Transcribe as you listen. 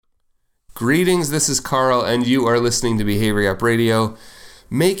Greetings, this is Carl, and you are listening to Behavior Gap Radio.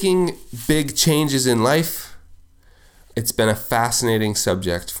 Making big changes in life. It's been a fascinating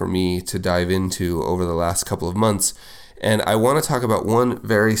subject for me to dive into over the last couple of months, and I want to talk about one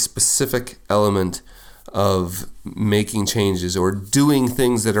very specific element of making changes or doing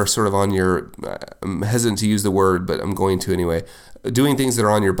things that are sort of on your, I'm hesitant to use the word, but I'm going to anyway, doing things that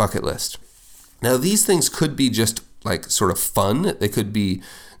are on your bucket list. Now, these things could be just like sort of fun. They could be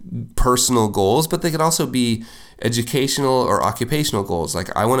personal goals, but they could also be educational or occupational goals.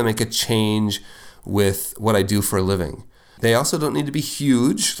 Like, I want to make a change with what I do for a living. They also don't need to be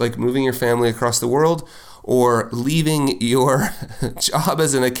huge, like moving your family across the world or leaving your job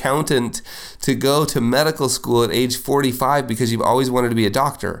as an accountant to go to medical school at age 45 because you've always wanted to be a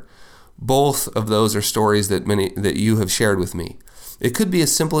doctor. Both of those are stories that you have shared with me. It could be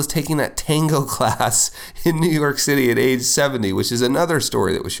as simple as taking that tango class in New York City at age 70, which is another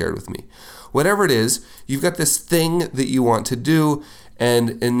story that was shared with me. Whatever it is, you've got this thing that you want to do,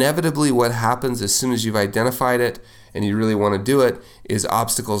 and inevitably what happens as soon as you've identified it and you really want to do it is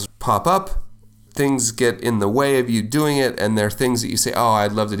obstacles pop up, things get in the way of you doing it, and there are things that you say, oh,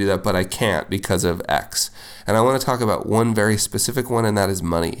 I'd love to do that, but I can't because of X. And I want to talk about one very specific one, and that is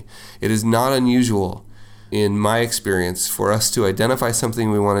money. It is not unusual in my experience, for us to identify something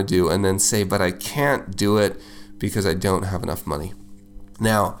we want to do and then say, but I can't do it because I don't have enough money.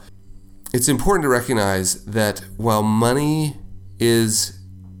 Now, it's important to recognize that while money is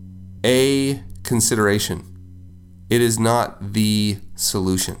a consideration, it is not the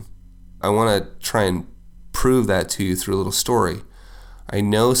solution. I want to try and prove that to you through a little story. I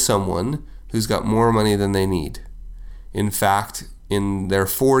know someone who's got more money than they need. In fact, in their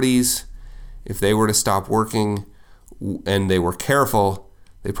 40s, if they were to stop working and they were careful,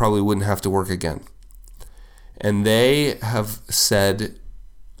 they probably wouldn't have to work again. And they have said,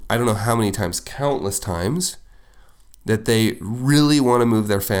 I don't know how many times, countless times, that they really want to move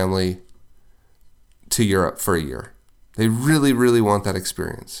their family to Europe for a year. They really, really want that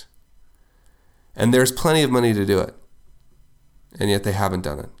experience. And there's plenty of money to do it. And yet they haven't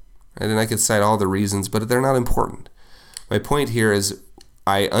done it. Right? And I could cite all the reasons, but they're not important. My point here is,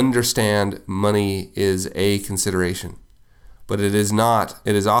 I understand money is a consideration, but it is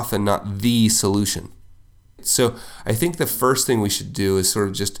often not the solution. So I think the first thing we should do is sort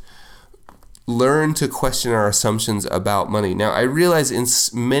of just learn to question our assumptions about money. Now, I realize in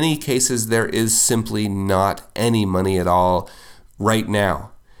many cases there is simply not any money at all right now.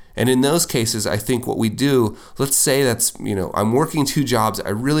 And in those cases, I think what we do, let's say that's, I'm working 2 jobs. I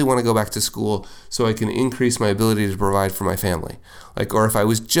really want to go back to school so I can increase my ability to provide for my family. Or if I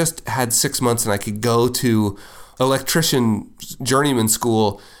was just had 6 months and I could go to electrician journeyman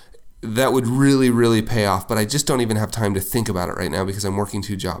school, that would really, really pay off. But I just don't even have time to think about it right now because I'm working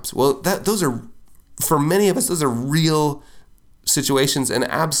 2 jobs. Well, those are, for many of us, those are real situations and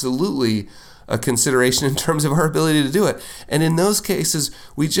absolutely a consideration in terms of our ability to do it. And in those cases,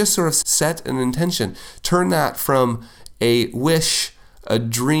 we just sort of set an intention, turn that from a wish, a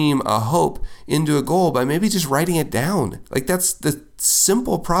dream, a hope into a goal by maybe just writing it down. That's the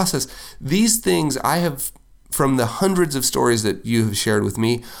simple process. These things I have, from the hundreds of stories that you have shared with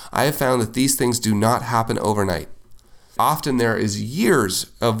me, I have found that these things do not happen overnight. Often there is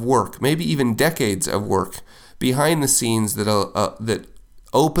years of work, maybe even decades of work behind the scenes that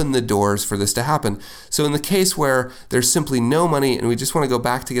open the doors for this to happen. So in the case where there's simply no money and we just want to go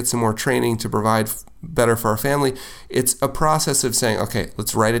back to get some more training to provide better for our family, it's a process of saying, okay,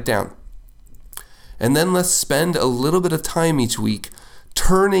 let's write it down. And then let's spend a little bit of time each week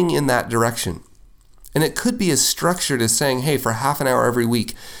turning in that direction. And it could be as structured as saying, hey, for half an hour every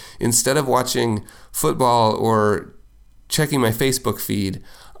week, instead of watching football or checking my Facebook feed,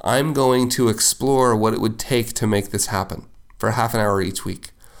 I'm going to explore what it would take to make this happen for half an hour each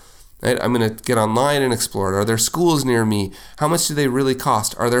week. Right? I'm going to get online and explore it. Are there schools near me? How much do they really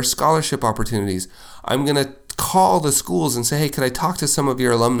cost? Are there scholarship opportunities? I'm going to call the schools and say, hey, could I talk to some of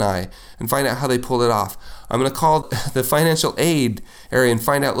your alumni and find out how they pulled it off? I'm going to call the financial aid area and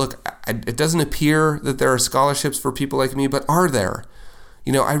find out, look, it doesn't appear that there are scholarships for people like me, but are there?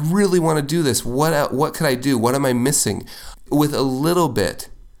 I really want to do this. What could I do? What am I missing? With a little bit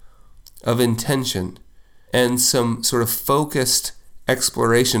of intention and some sort of focused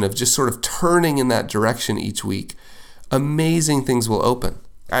exploration of just sort of turning in that direction each week, amazing things will open.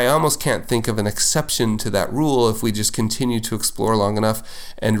 I almost can't think of an exception to that rule if we just continue to explore long enough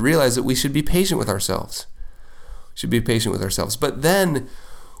and realize that we should be patient with ourselves. But then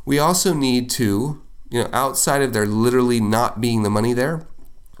we also need to, outside of there literally not being the money there,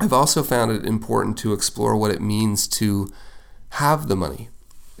 I've also found it important to explore what it means to have the money.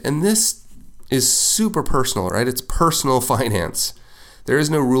 And this is super personal, right? It's personal finance. There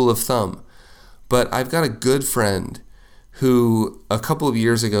is no rule of thumb. But I've got a good friend who a couple of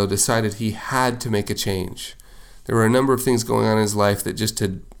years ago decided he had to make a change. There were a number of things going on in his life that just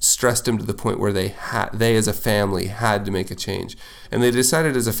had stressed him to the point where they as a family had to make a change. And they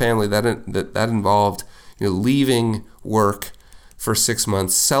decided as a family that involved leaving work for 6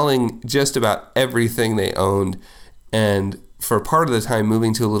 months, selling just about everything they owned, and for part of the time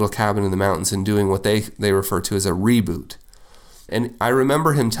moving to a little cabin in the mountains and doing what they refer to as a reboot. And I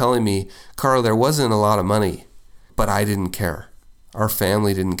remember him telling me, Carl, there wasn't a lot of money, but I didn't care. Our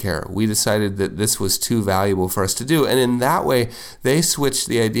family didn't care. We decided that this was too valuable for us to do. And in that way, they switched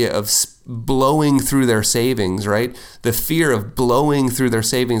the idea of blowing through their savings, right? The fear of blowing through their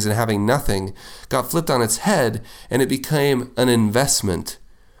savings and having nothing got flipped on its head, and it became an investment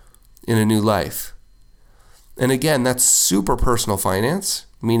in a new life. And again, that's super personal finance,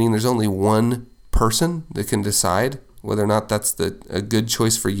 meaning there's only one person that can decide whether or not that's a good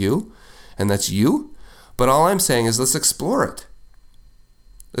choice for you, and that's you. But all I'm saying is let's explore it.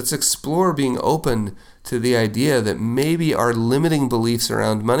 Let's explore being open to the idea that maybe our limiting beliefs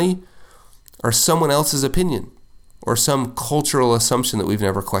around money are someone else's opinion or some cultural assumption that we've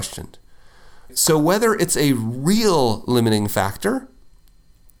never questioned. So whether it's a real limiting factor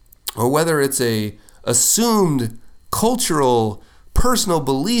or whether it's a assumed cultural, personal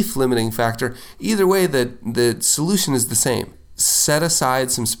belief limiting factor, either way, the solution is the same. Set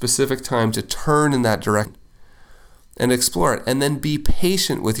aside some specific time to turn in that direction and explore it, and then be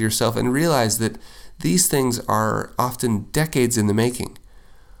patient with yourself and realize that these things are often decades in the making.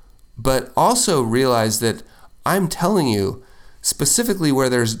 But also realize that I'm telling you, specifically where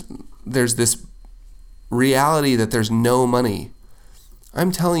there's this reality that there's no money,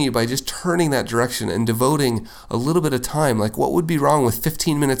 I'm telling you, by just turning that direction and devoting a little bit of time, like what would be wrong with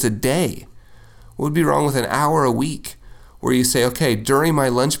 15 minutes a day? What would be wrong with an hour a week where you say, okay, during my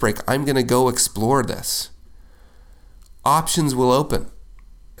lunch break, I'm going to go explore this? Options will open.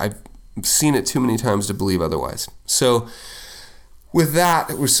 I've seen it too many times to believe otherwise. So with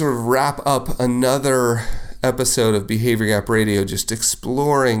that, we sort of wrap up another episode of Behavior Gap Radio, just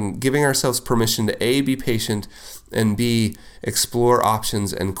exploring, giving ourselves permission to A, be patient, and B, explore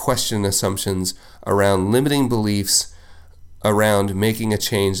options and question assumptions around limiting beliefs around making a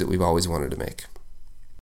change that we've always wanted to make.